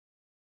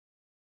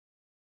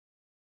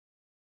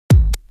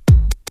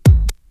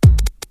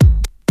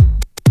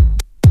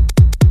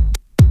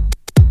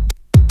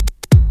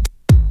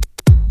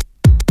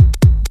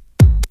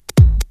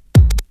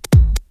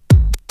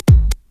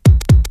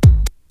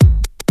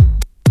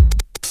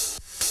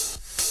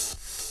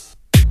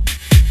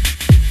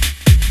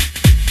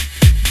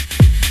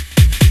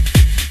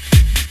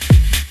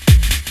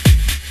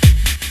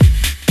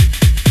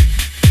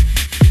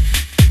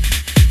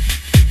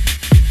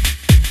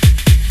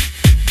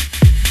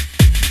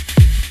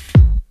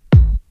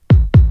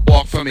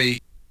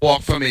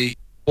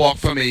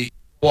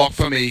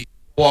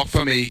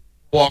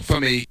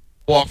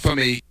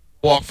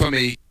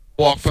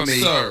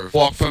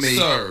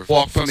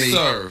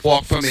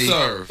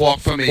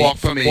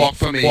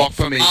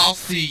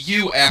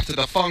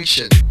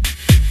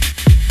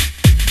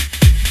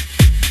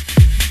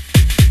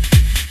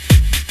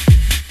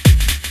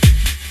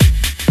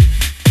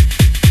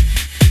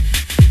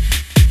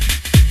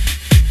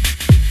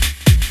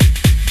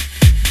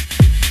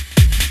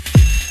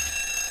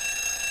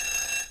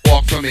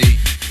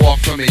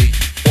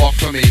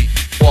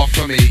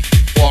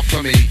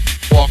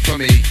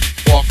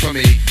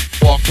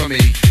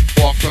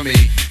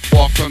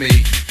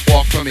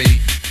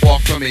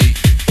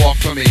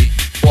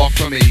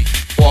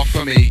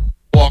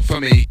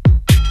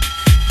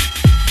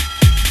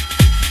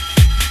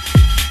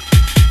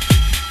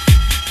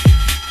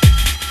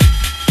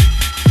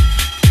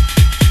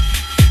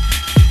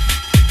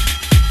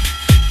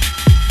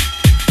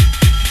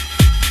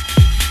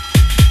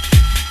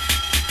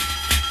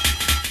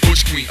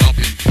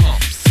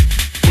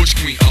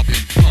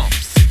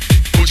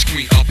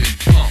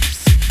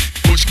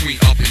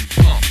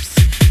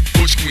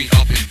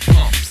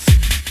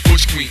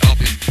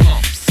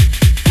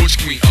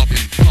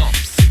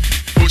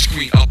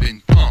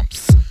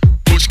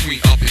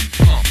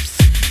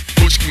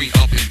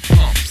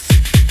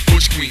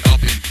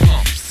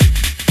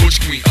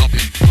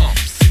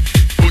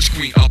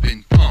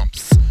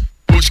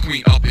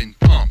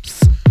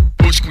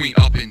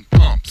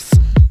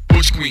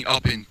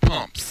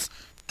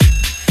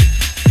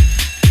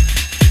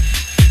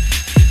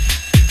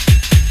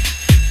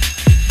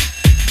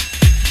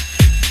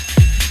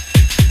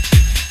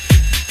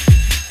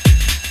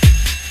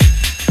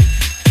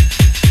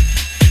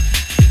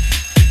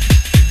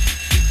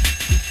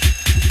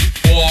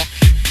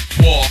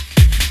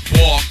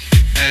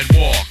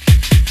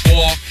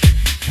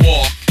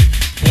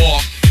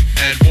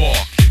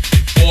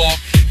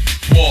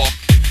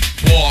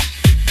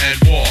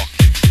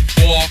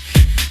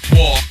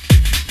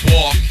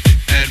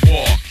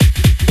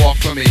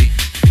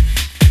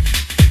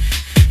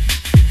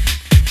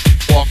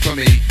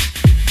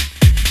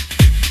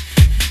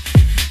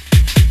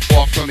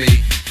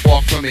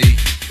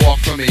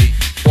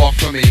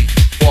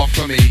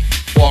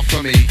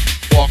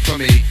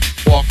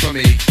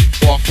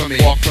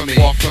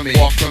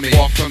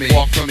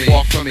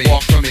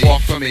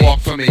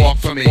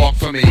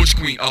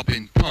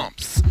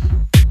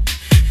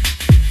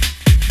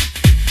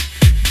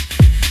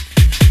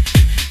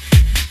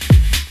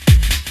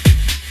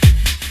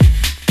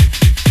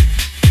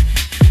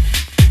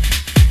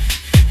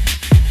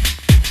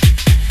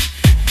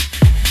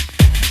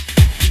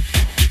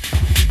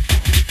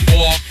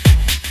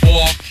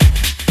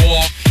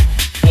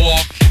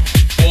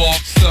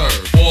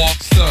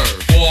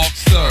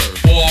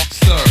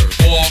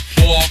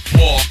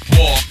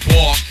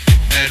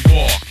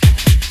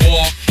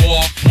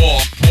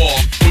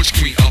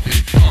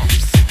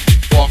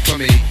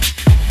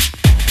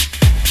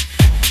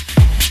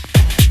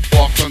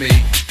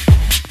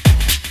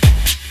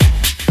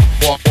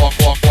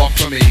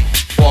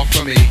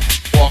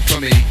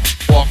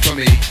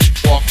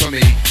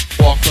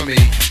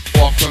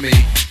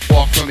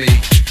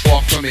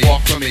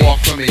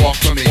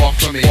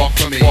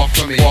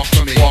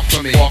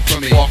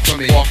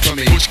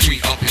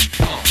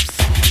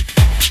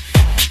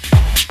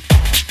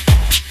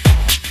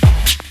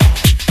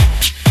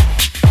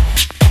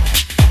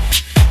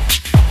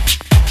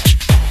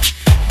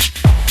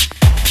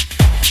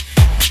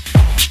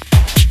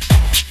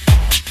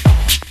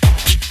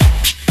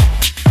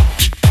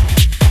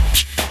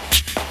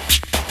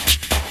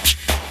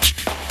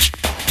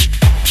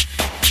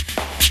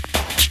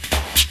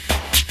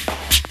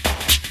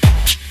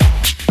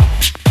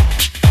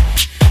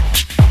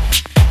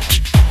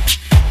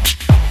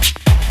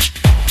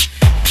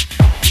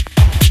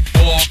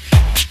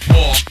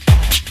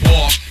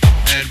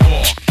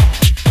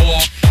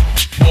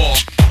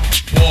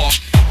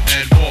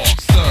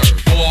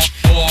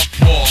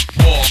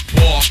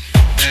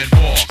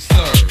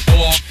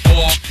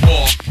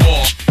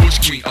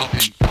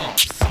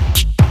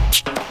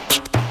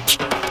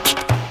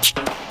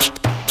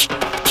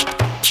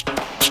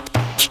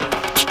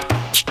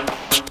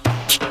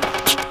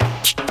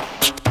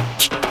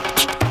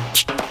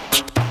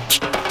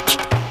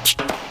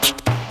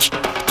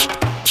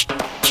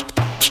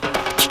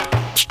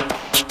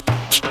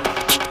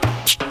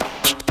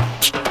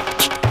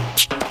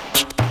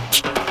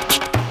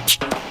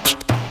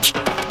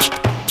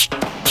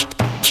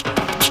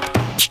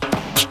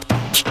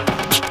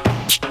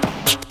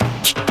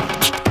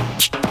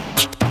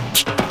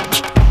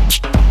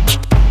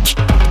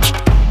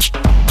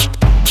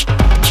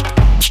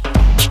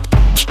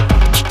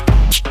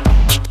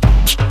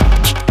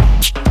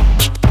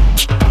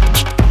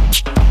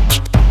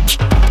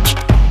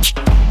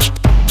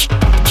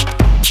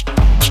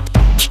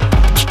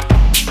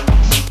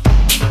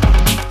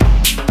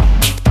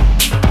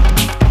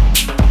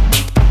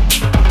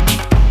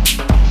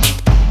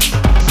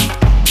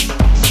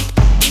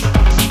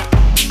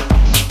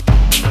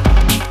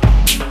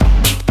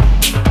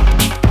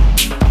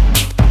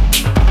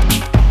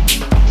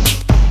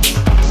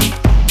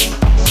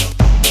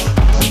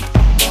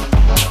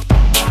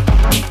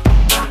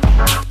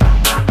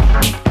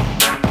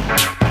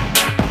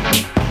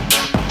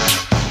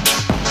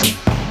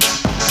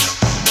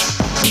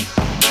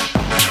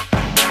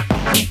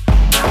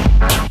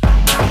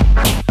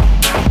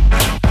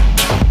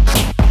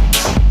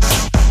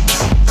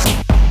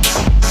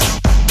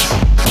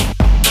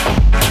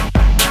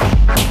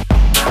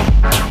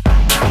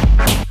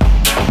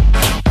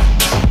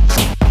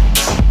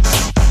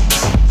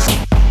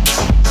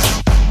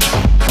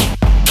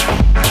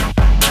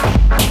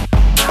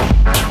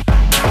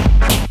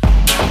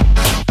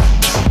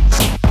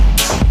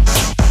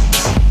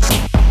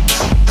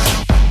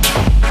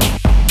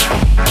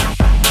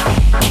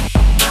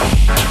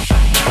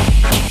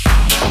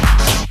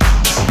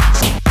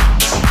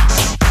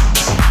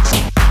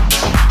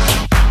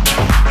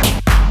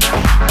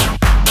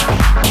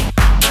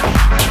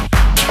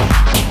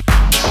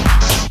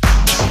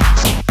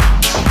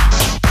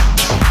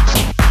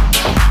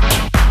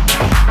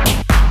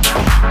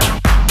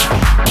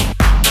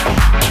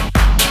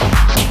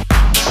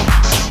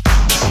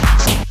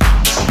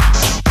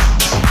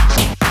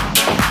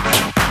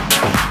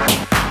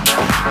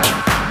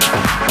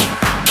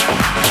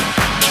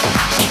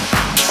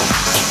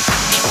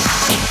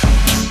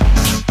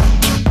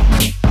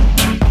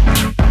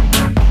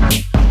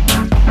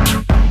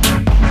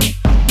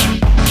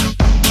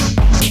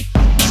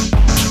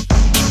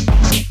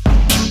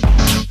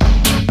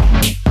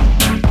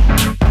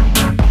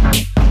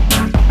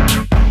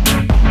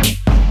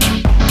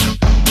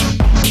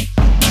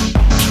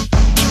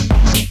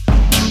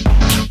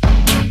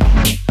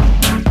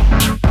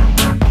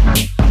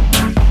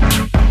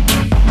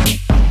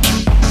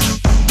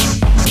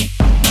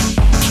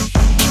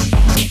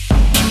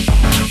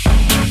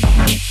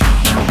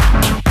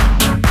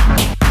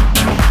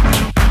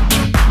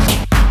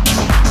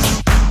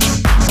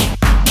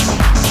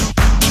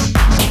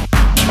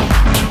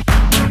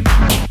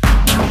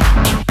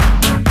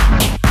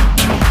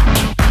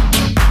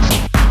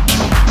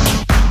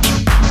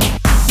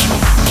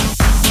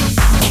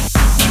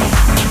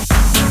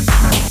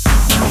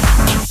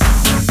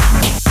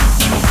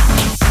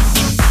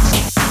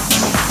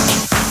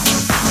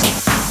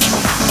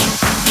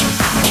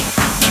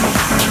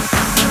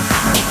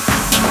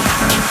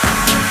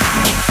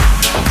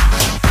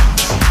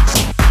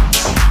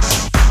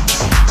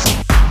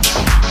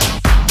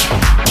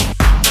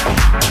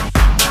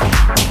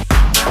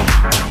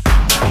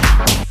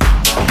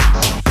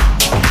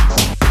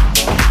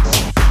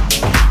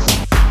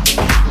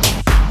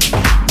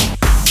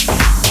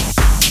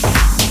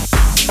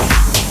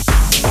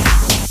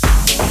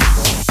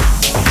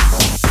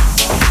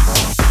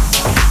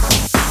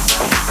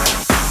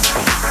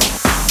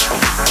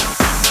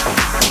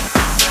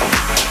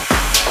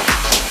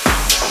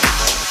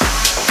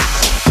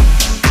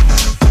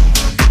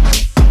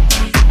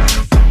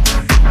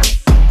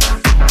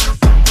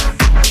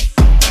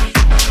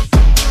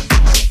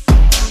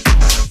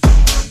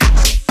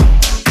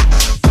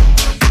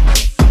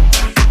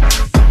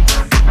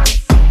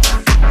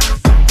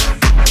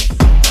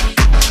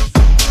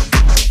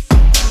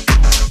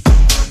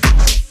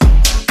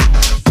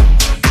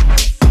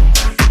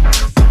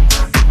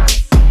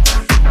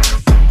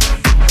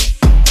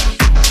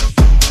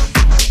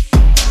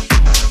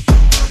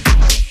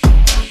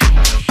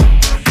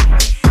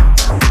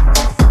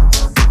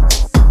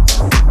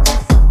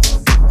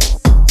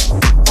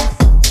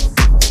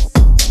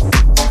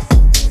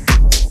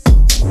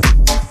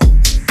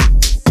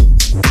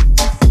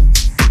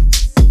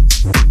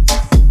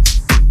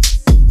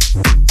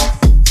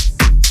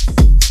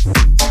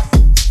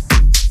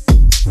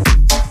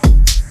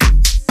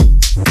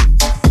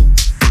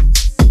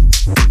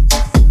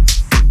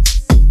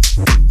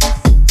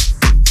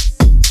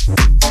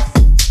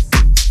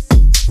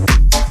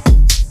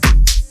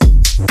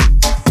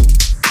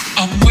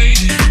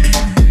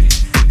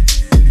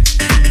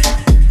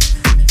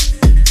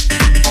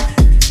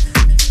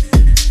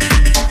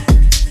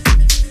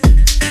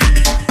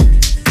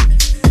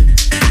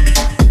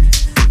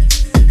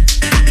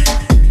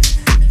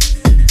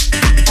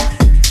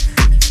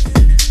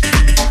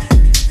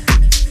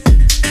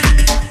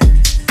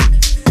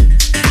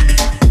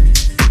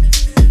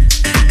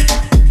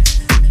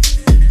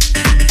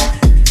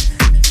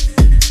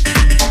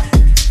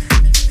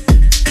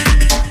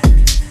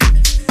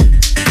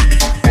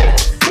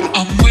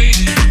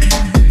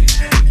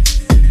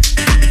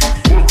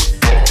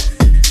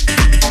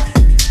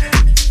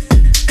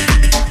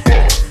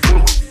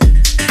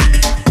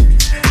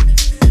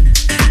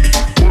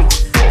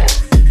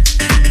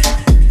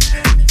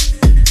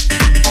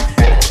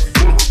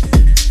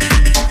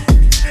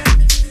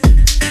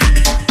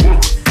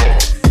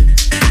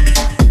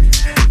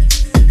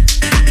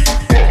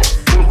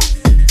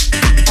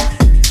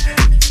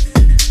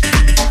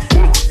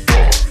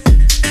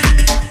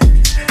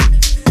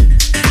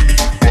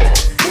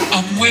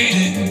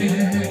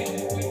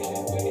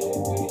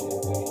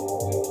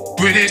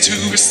ready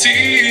to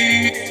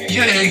receive,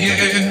 yeah,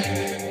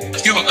 yeah.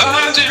 Your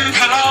urgent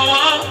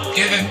power,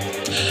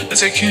 yeah,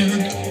 taking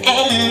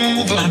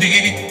over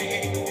me.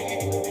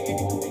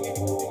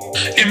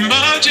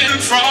 Emerging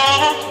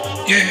from,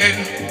 yeah,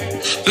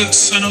 the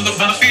center of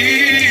my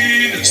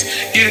fears,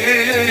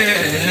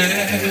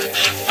 yeah.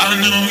 I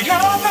know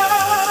you're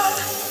not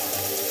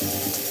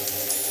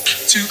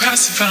to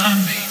pacify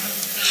me,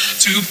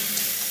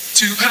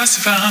 to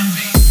pacify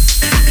me.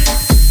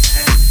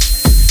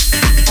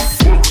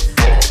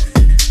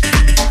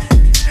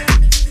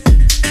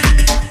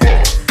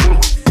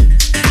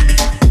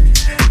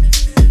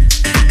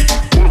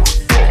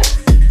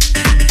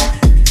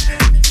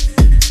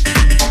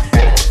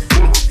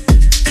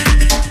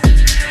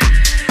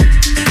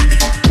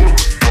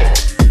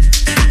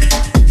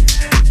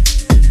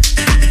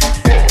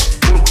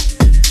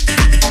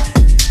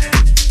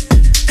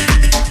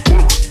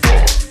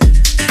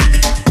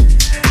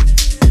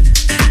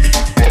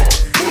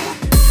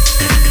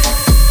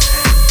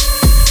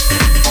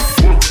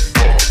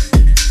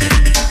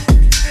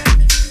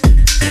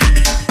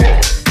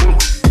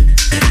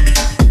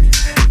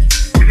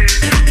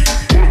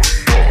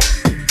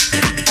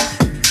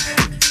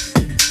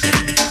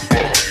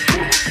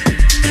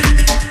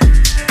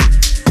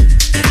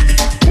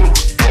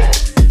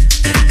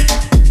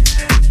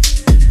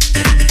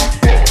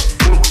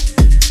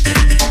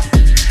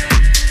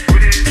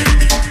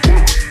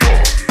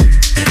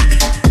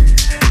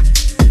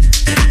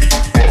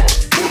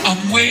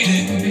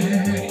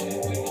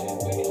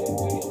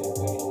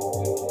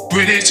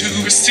 Ready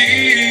to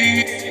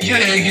receive,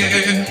 yeah,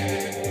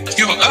 yeah.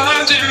 Your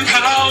urgent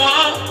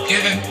power,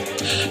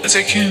 yeah,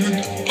 taking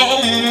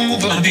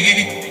over me.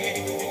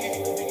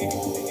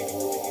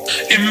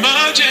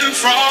 Emerging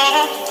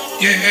from,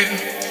 yeah,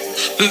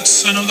 the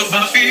center of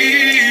my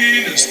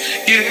fears,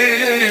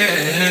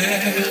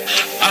 yeah.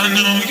 I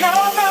know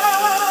you're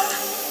not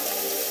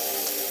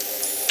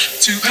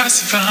to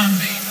pacify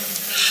me,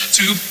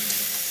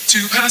 to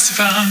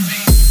pacify me.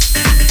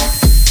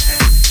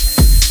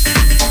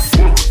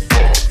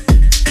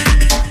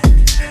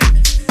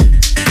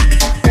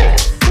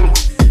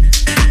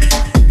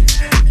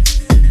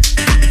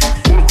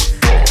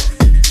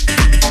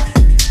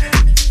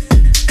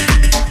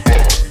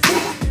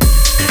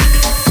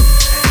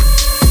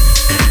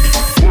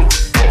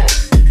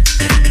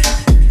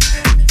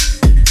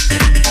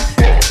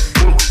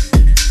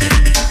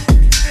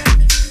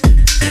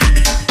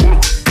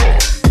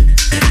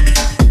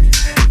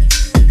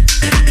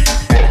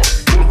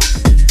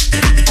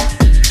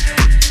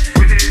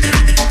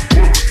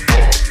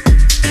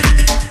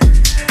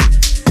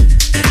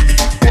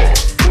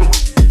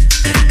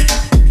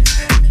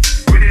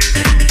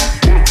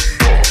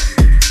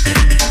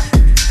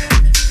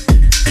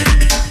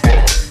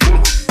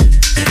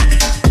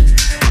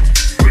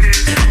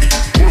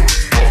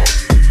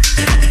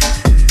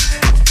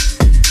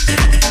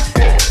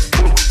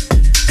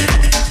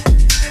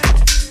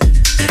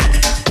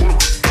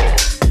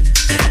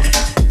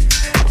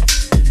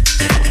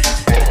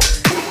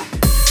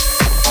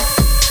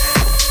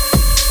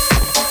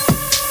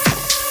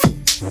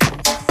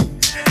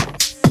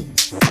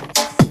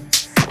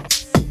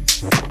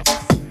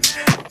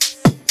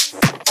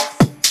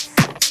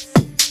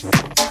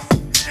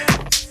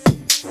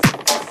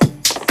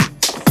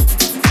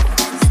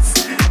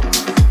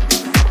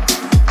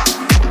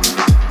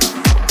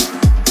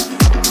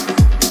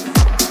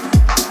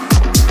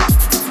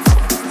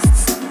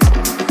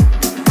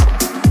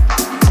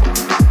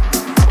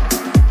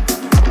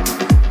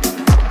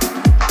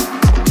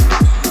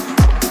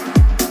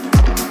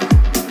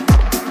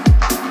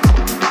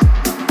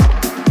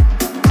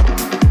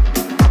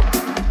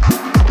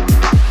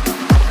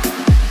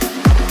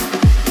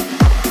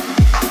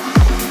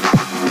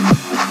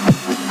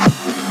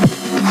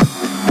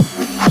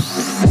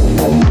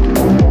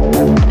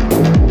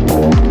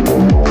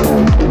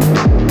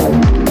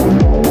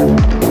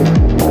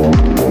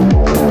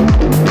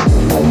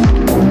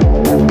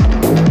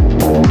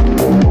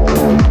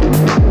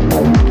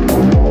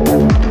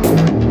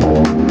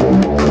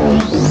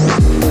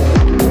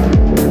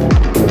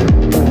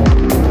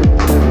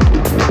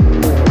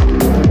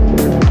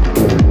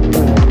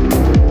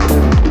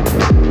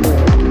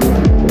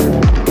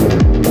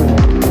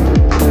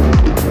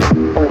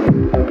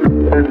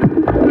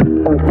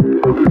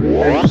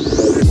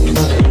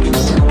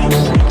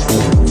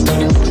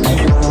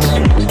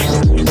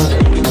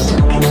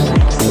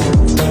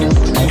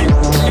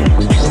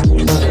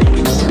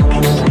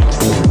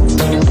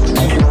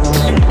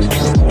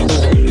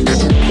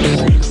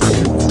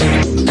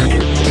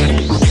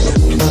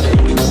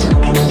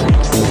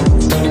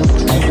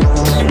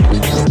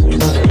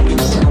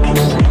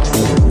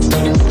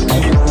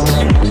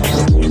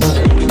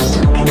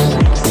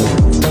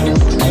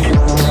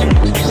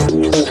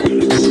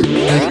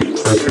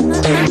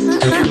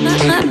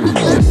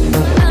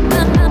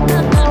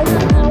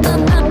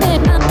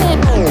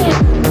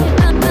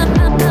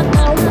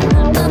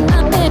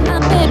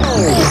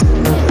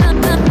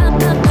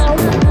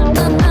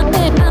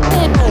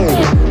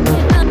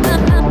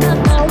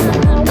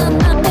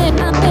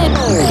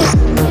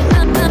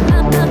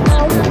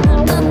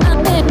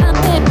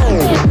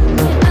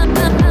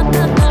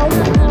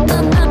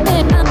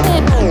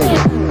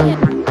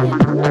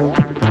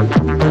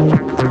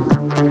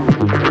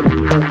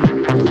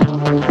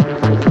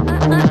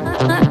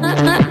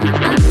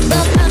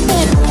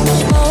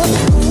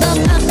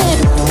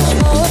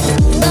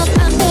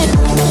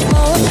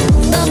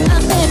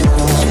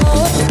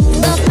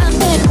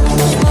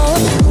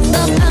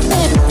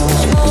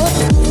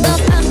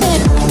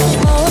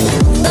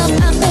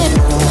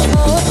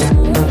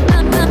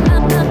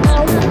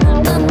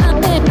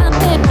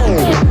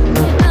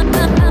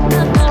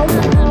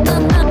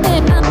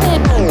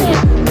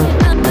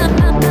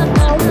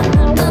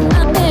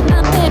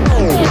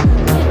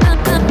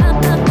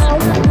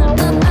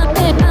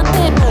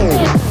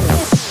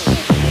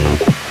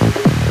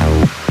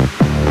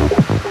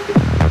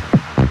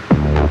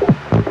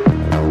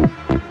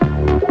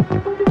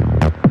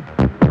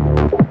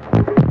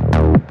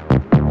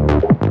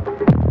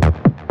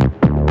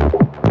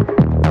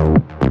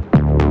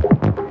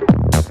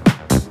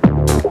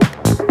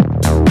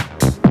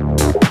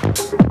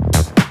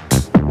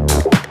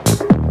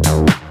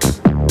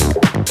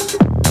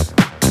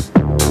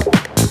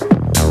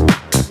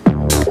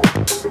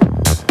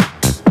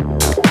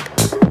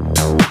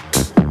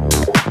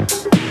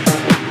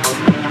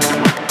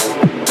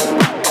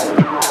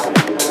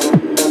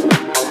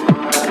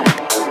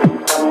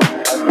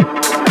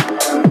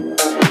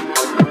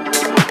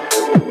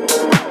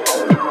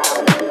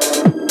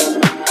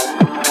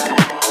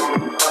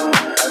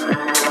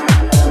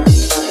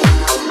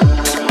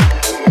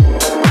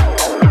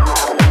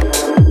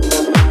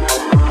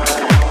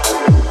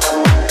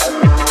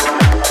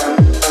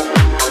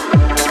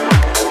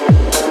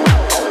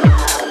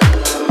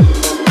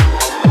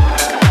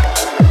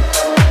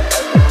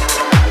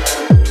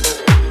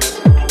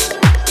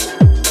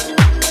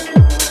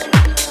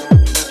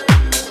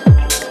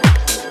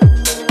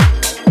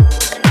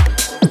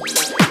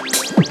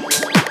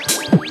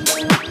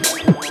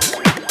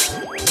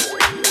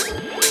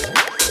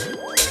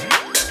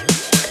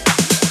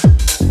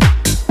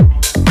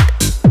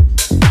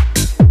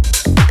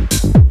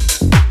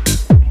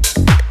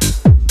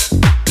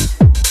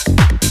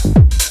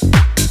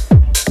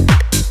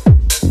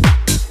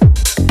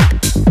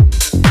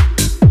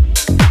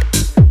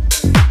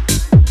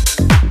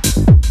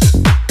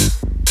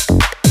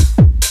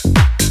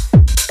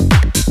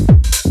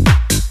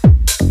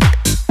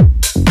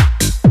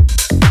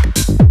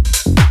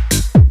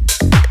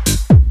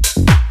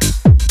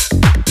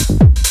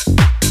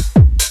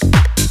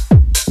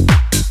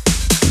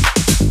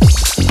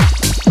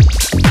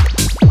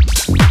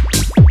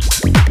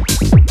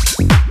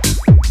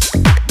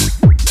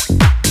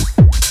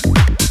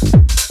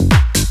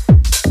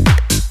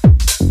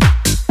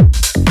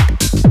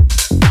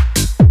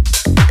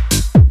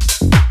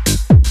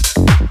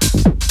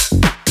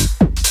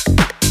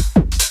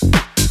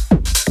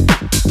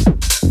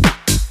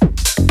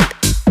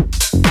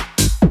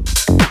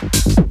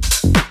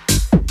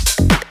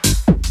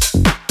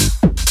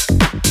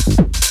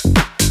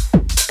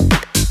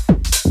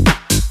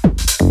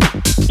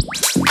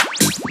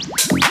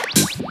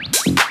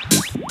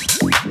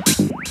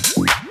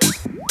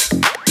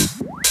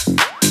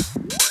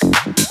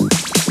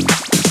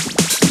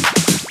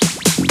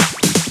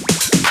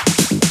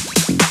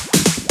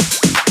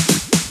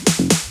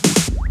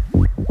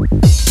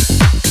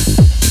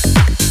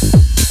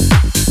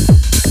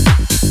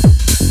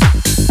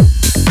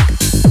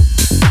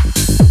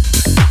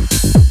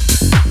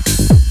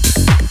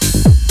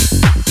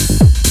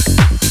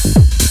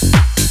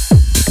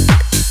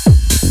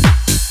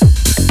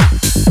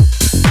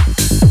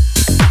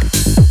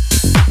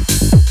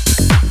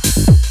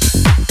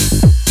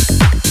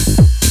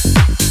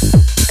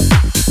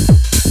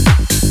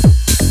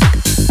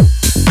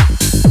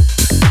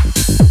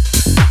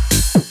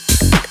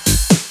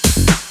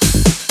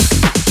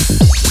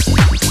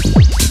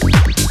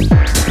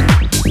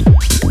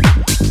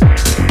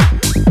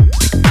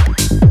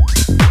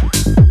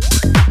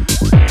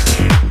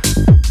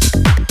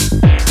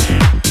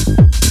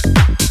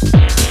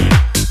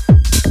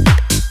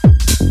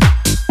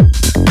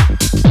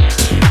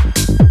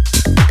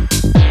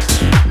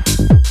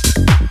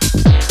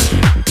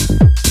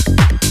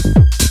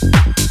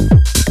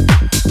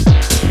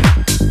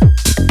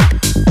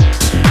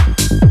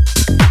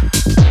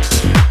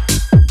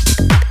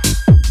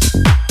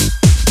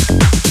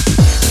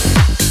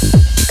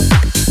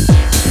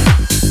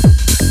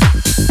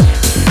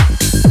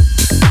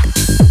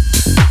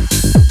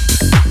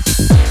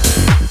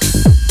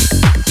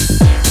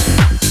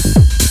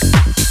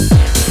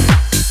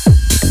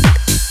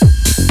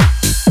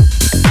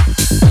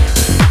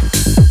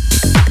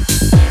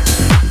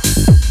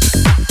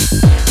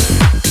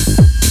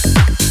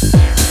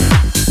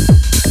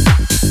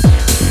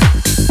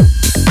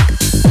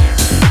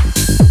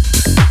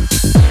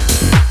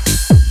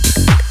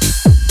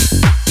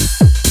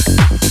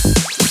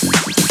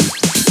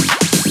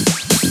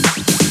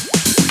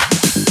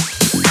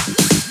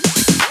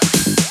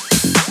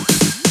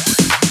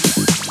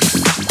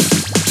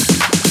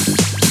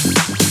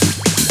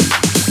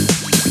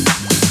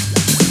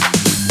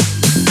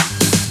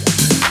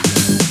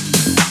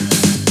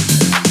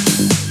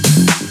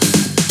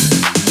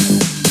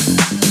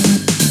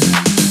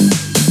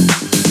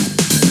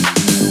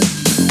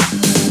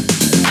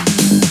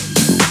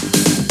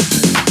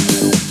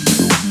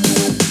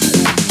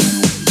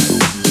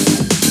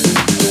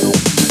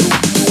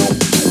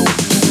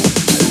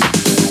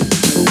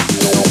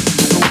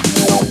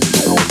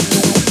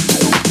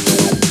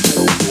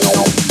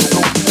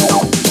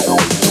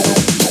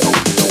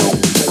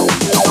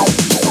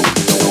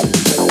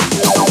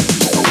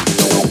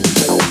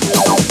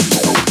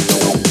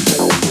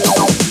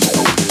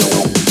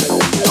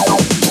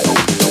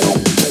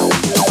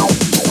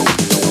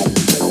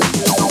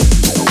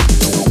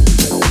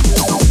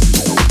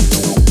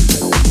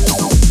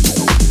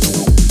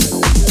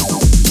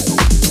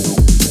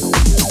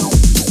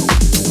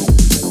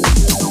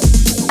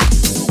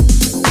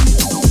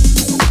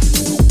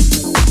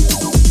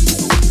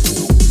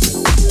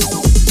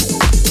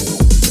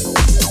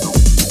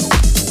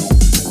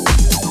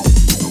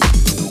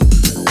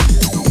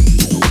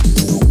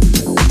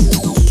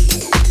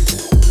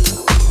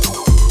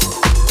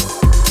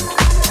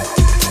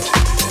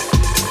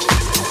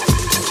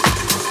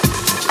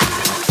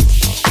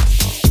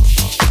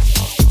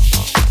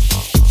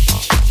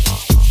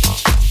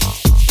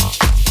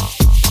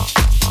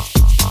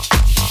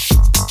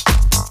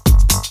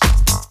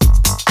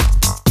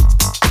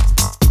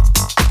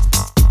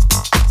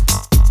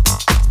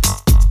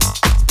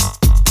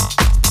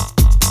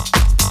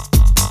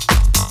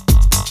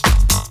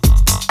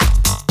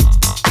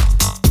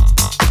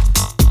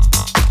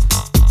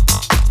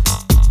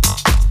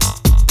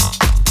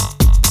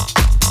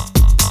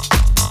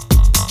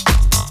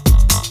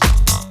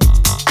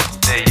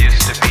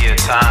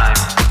 time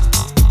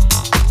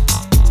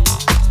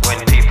when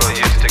people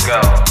used to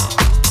go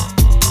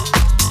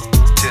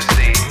to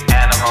see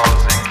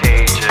animals in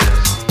cages.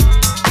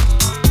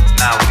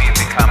 Now we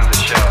become the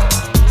show.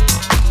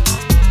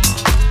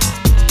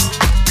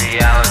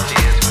 Reality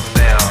is for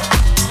sale.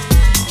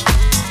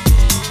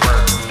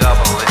 Work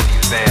double if you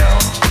fail.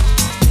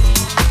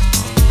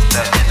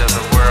 The end of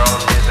the world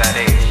is at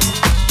 8.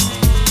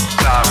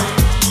 Sorry,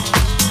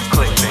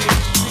 clickbait.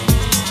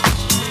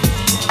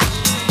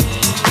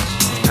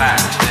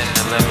 Packed in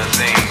the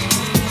limousine,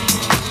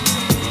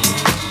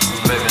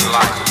 living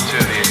life to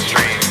the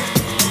extreme,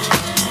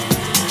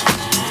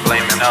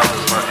 blaming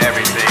others for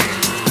everything.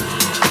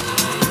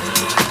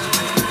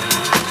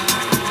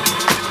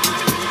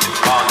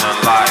 On the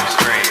live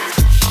stream.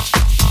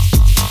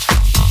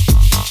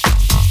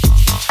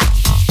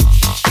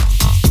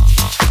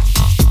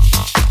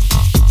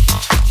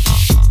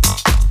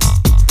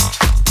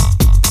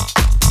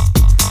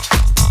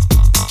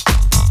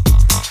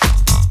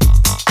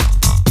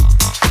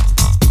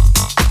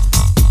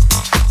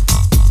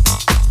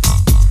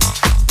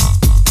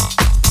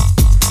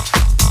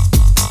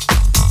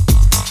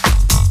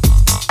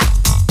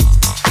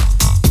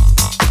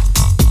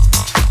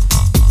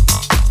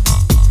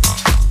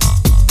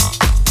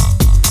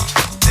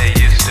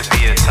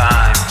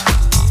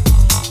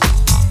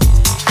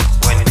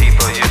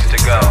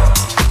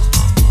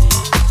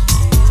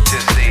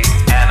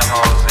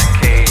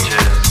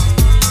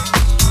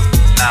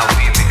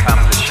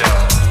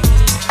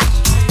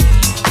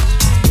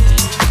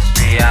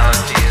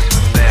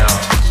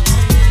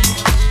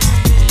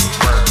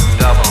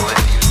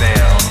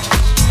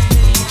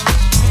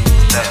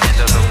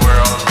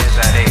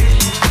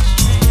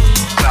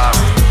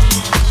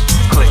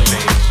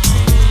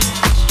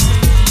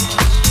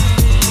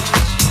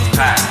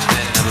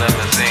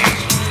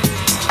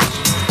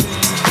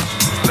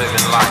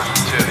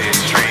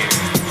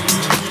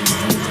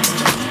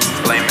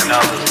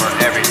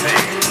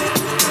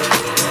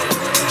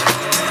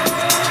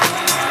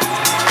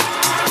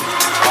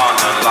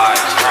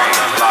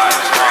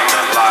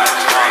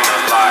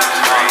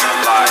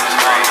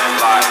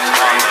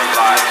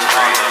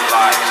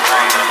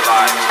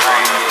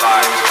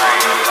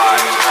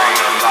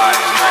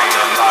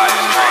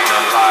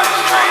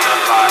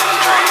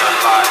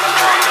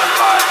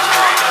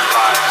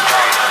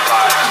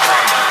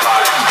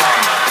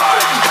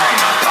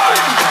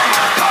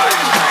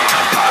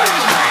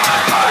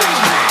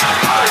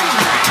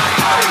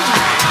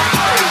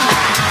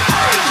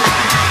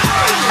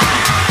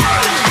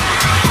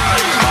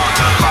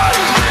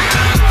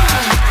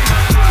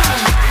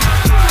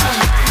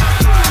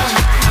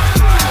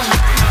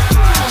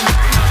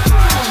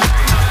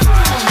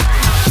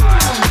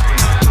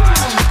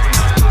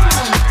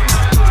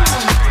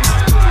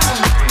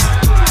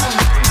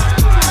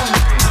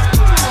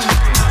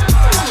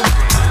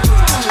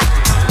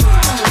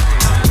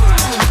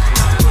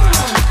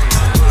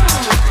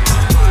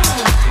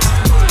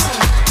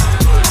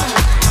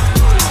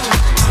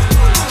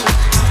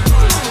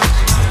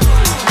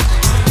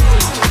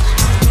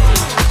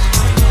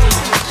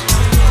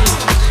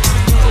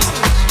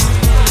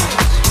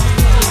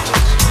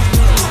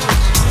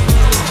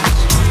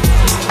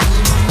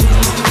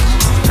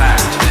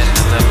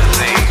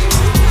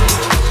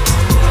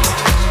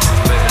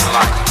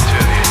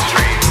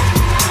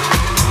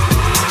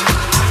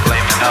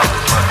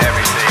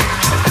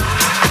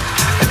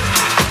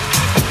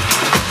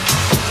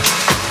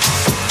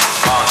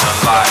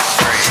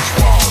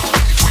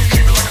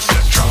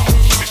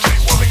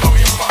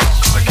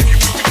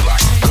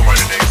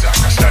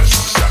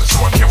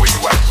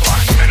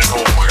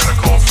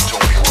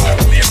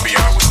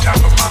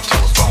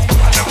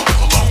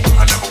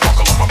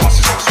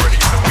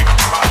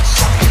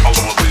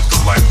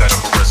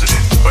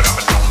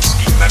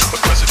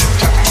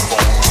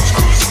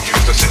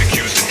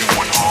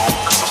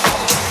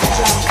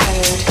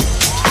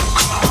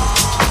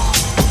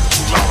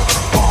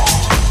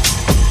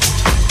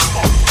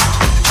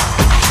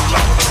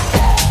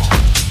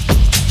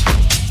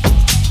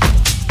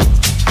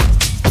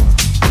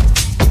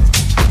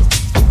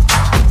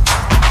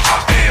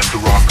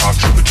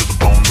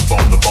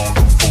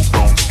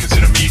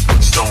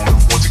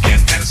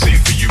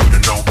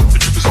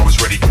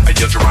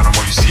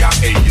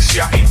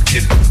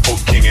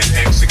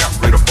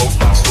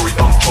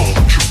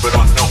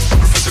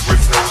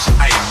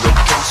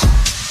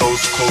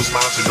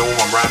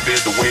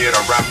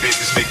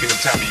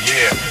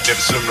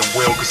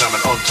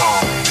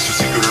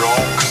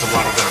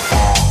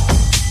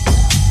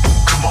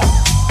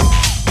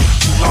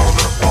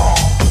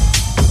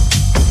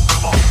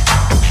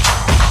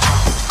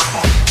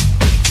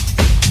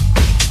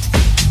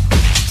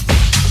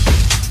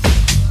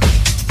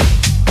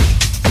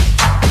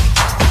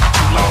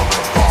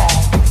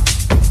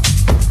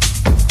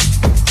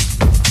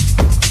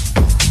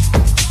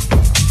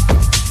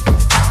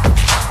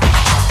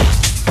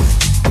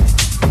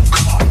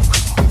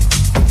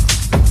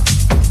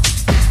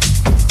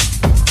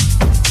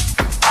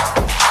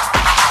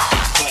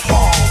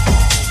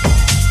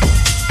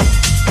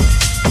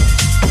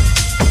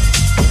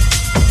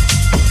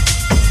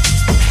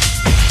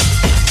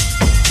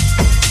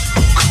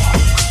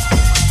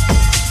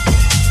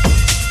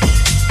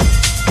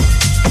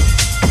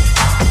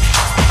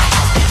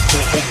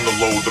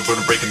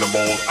 the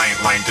mold. I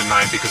ain't lying,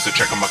 denying because they're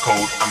checking my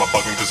code. I'm a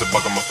bugging because they're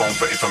bugging my phone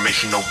for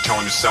information. No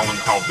telling you selling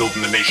how building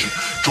the nation.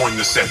 Join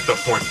the set, the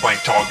point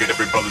blank target.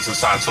 Every brother's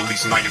inside, so at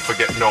least now you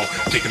forget no.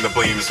 Taking the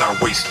blame is not a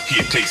waste.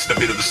 Here, taste a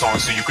bit of the song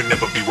so you can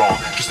never be wrong.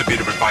 Just a bit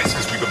of advice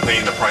because we've been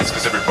paying the price.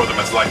 Because every brother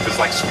man's life is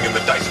like swinging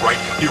the dice, right?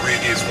 Here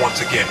it is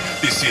once again.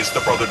 This is the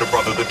brother,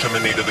 the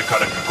terminator, the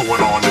cutter. Going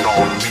on and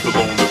on, leave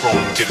alone the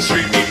throne. Get it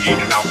straight in 88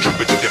 and out.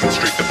 Trooper to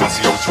demonstrate the posse.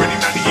 Oh, it's ready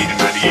 98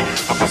 and 98.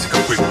 My posse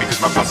come quick because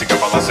my posse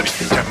got velocity.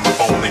 Tapping my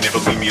phone, they never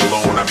leave me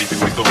alone. I'm even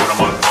lethal when I'm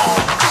unarmed.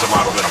 Cause I'm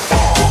louder than a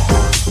bomb.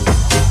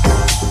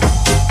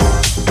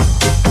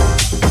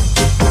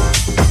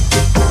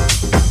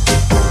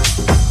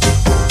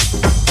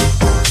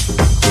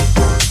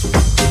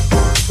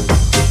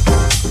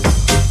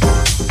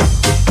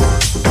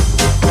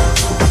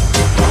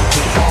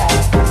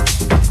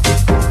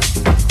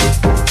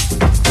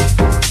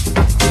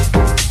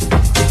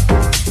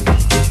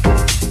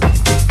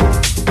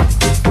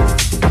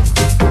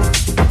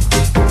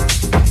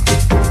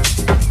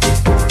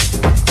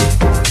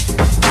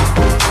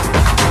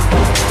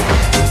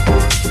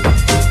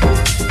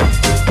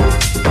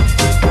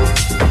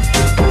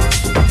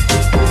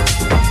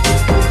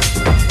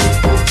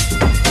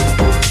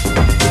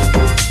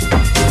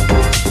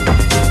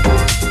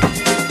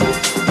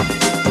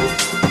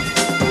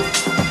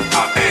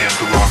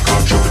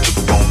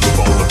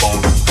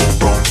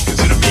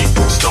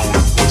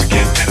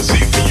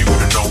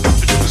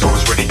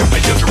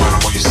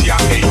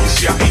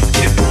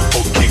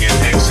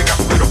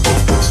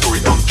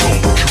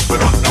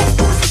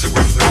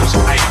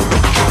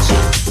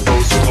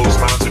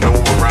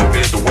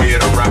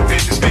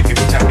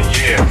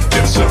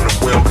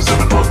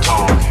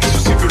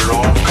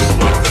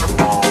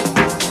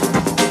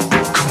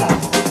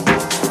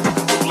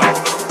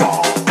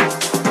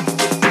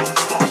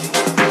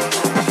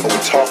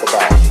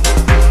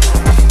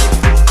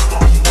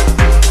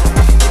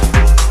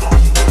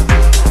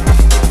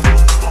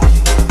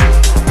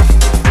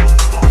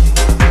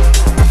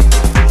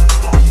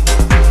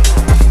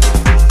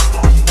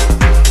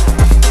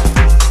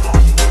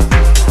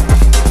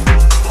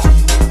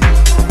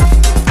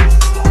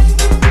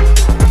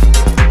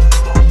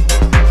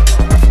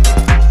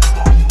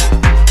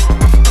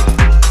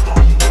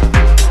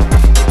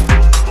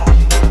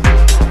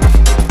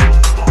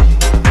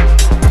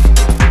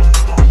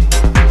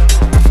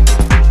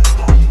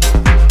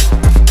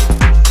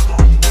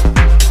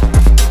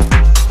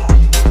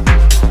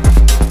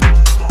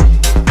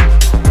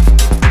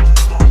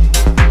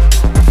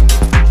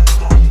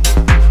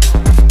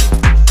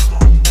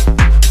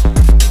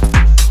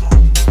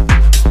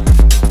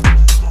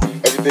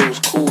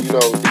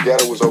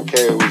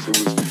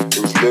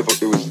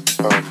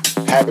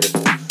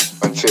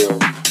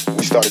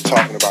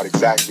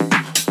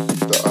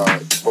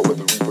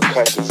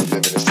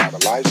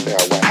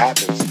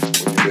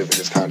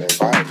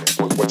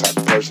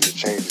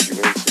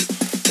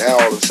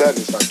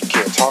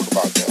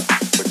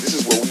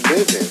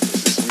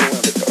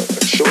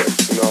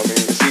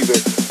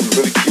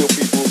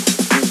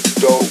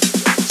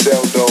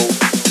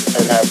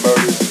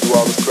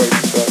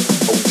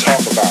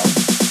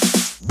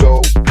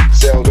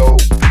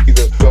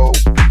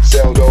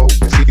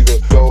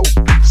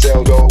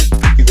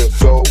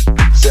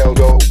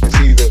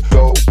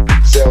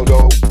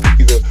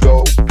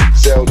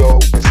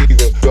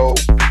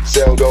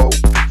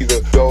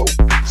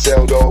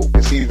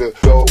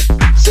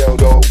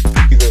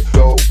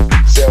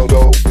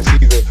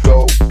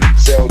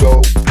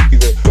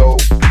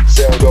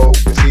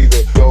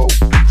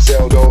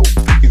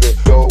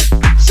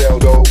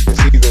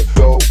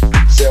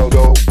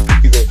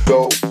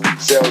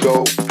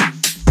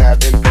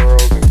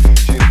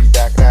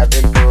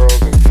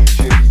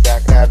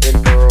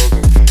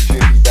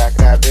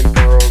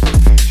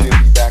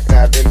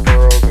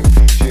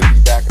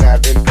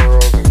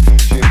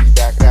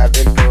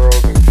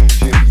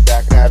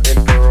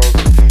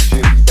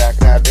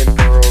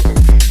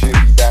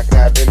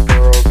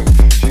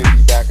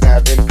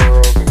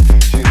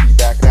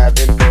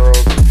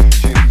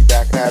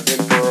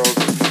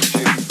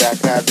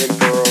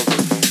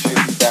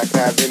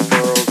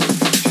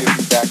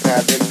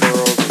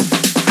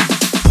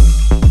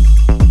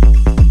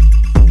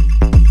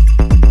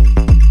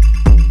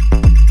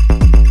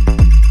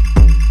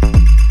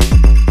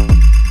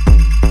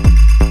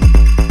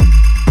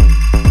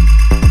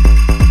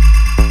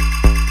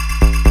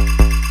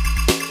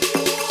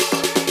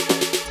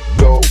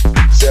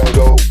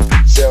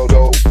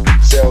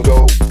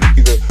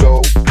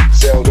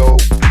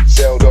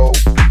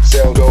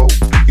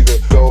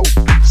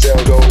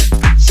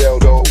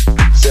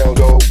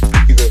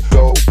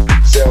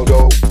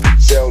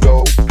 Sell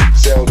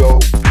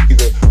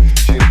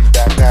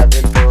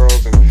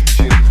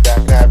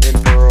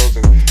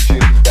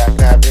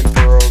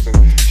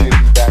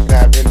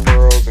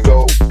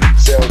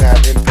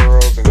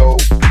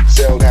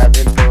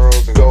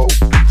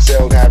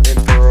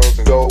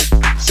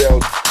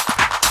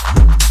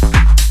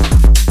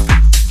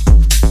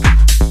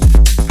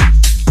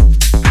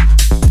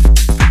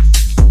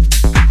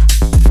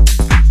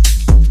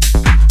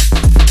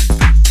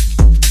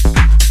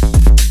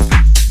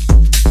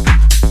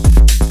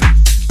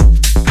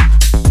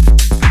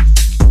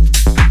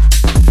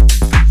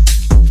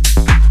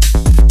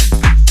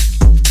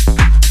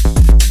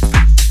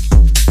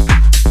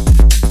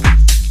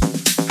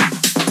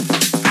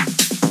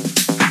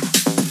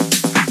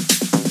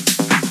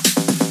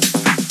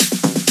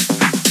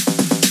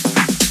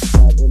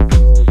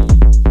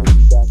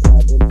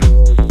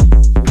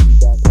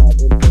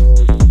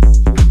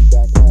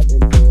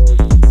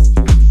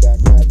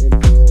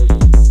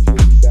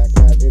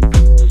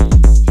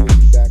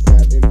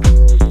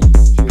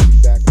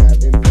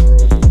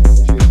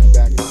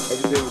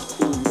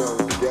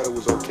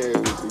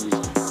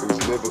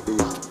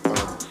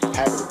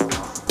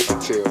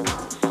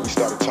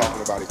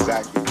talking about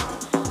exactly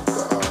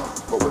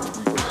what would the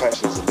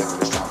repercussions of living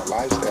this kind of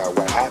lifestyle.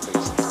 What happens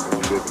when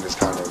you live in this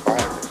kind of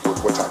environment?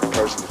 What type of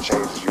person it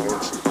changes you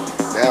into?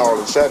 Now all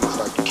of a sudden it's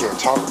like you can't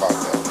talk about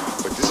that.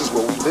 But this is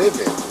what we live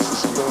in. This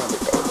is, you don't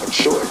have a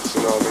choice.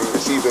 You know what I mean?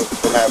 It's either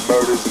gonna have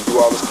murders and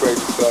do all this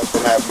crazy stuff,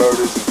 gonna have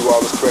murders and do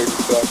all this crazy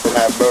stuff,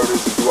 gonna have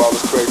murders and do all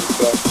this crazy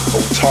stuff, or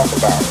we talk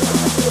about it.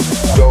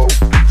 Go,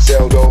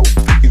 sell dope,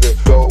 either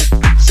go,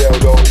 sell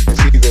dope.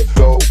 It's either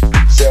go,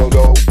 sell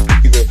dope,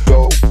 either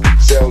go,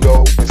 sell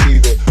dope. It's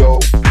either go,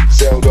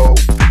 sell dope,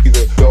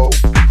 either go,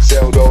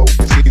 sell dope.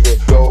 It's either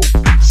go,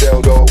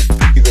 sell dope,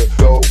 either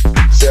go,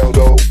 sell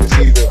dope. It's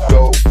either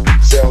go,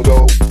 sell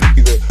dope,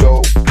 either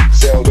go,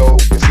 sell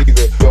dope. It's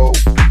either go,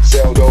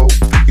 sell dope,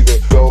 either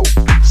go,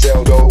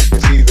 sell dope.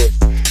 It's either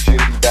she'll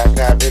be back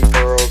having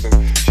pearls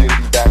and she'll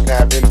be back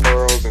having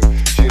pearls and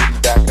she'll be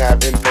back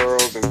having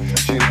pearls and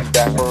she'll be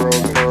back pearls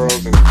and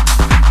pearls and.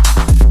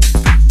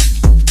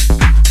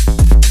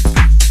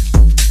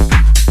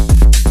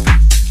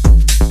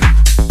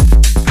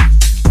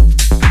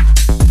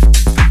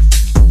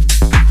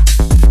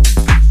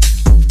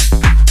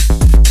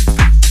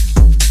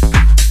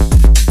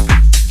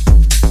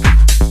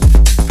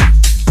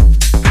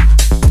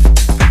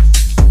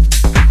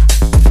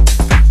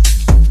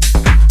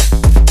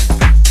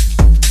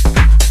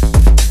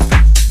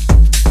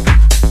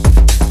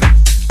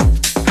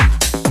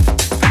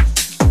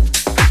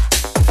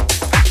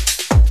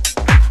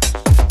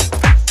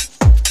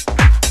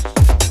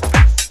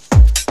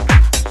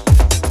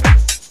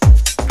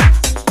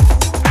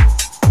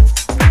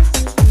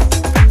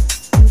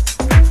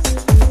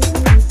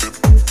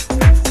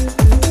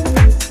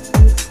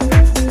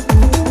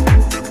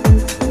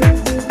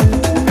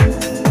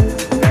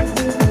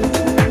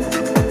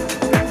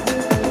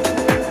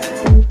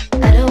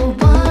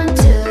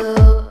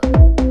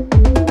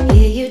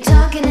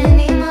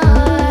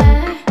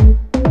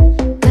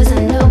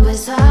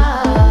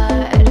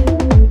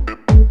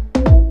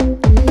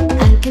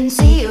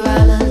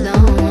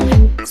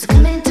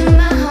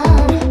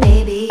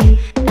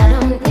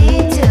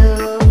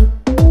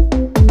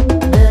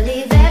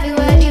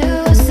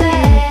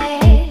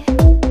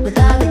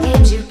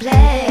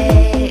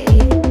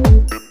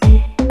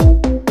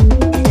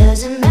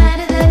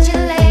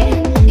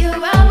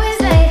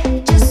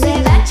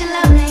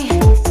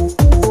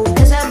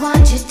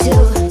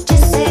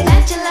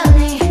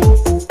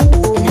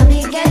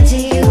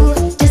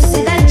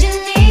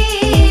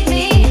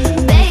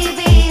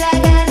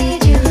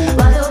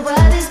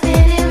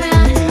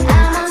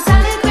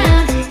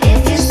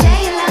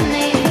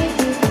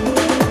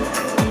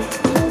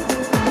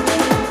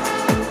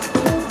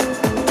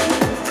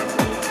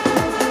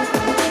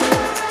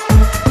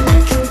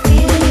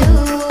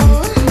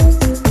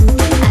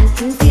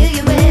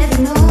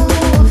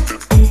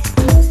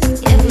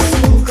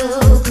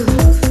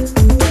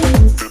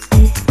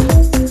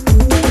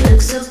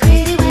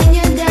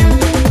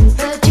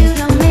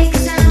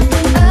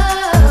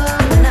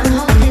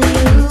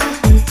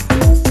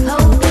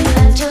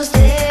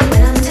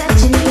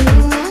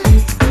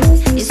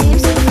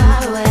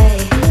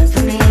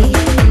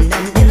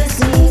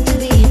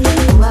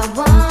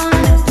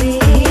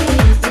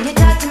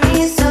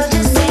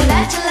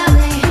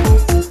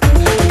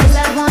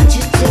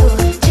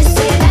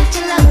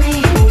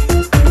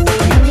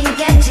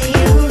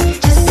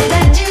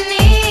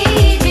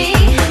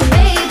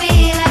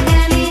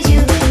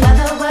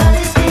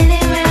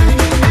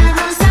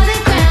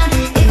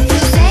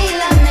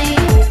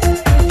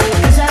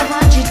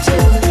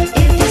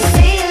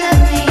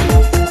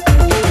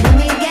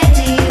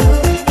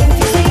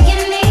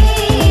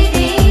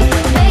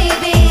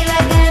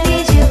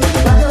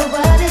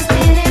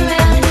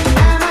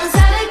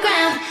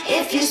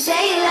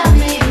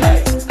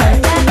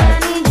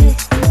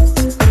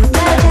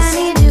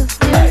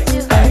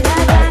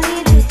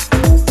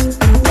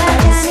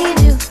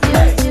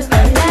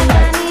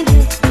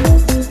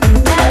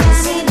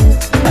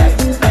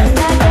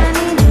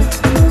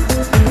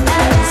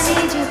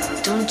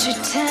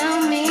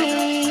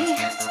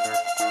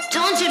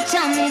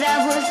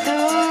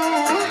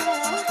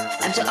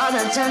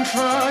 done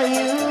for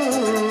you.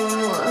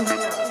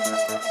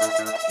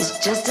 It's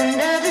just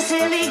another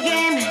silly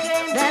game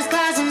that's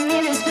causing me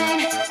this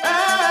pain.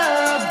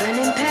 Oh,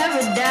 burning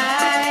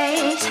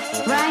paradise,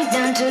 right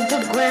down to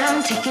the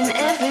ground, taking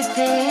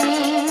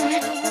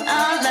everything.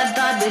 All I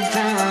thought we'd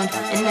found,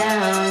 and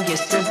now you're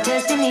still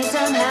testing me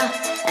somehow.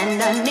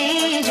 And I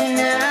need you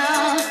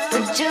now,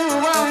 but you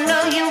won't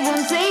know, you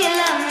won't say you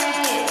love me.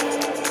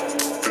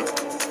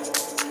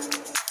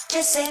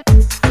 Just say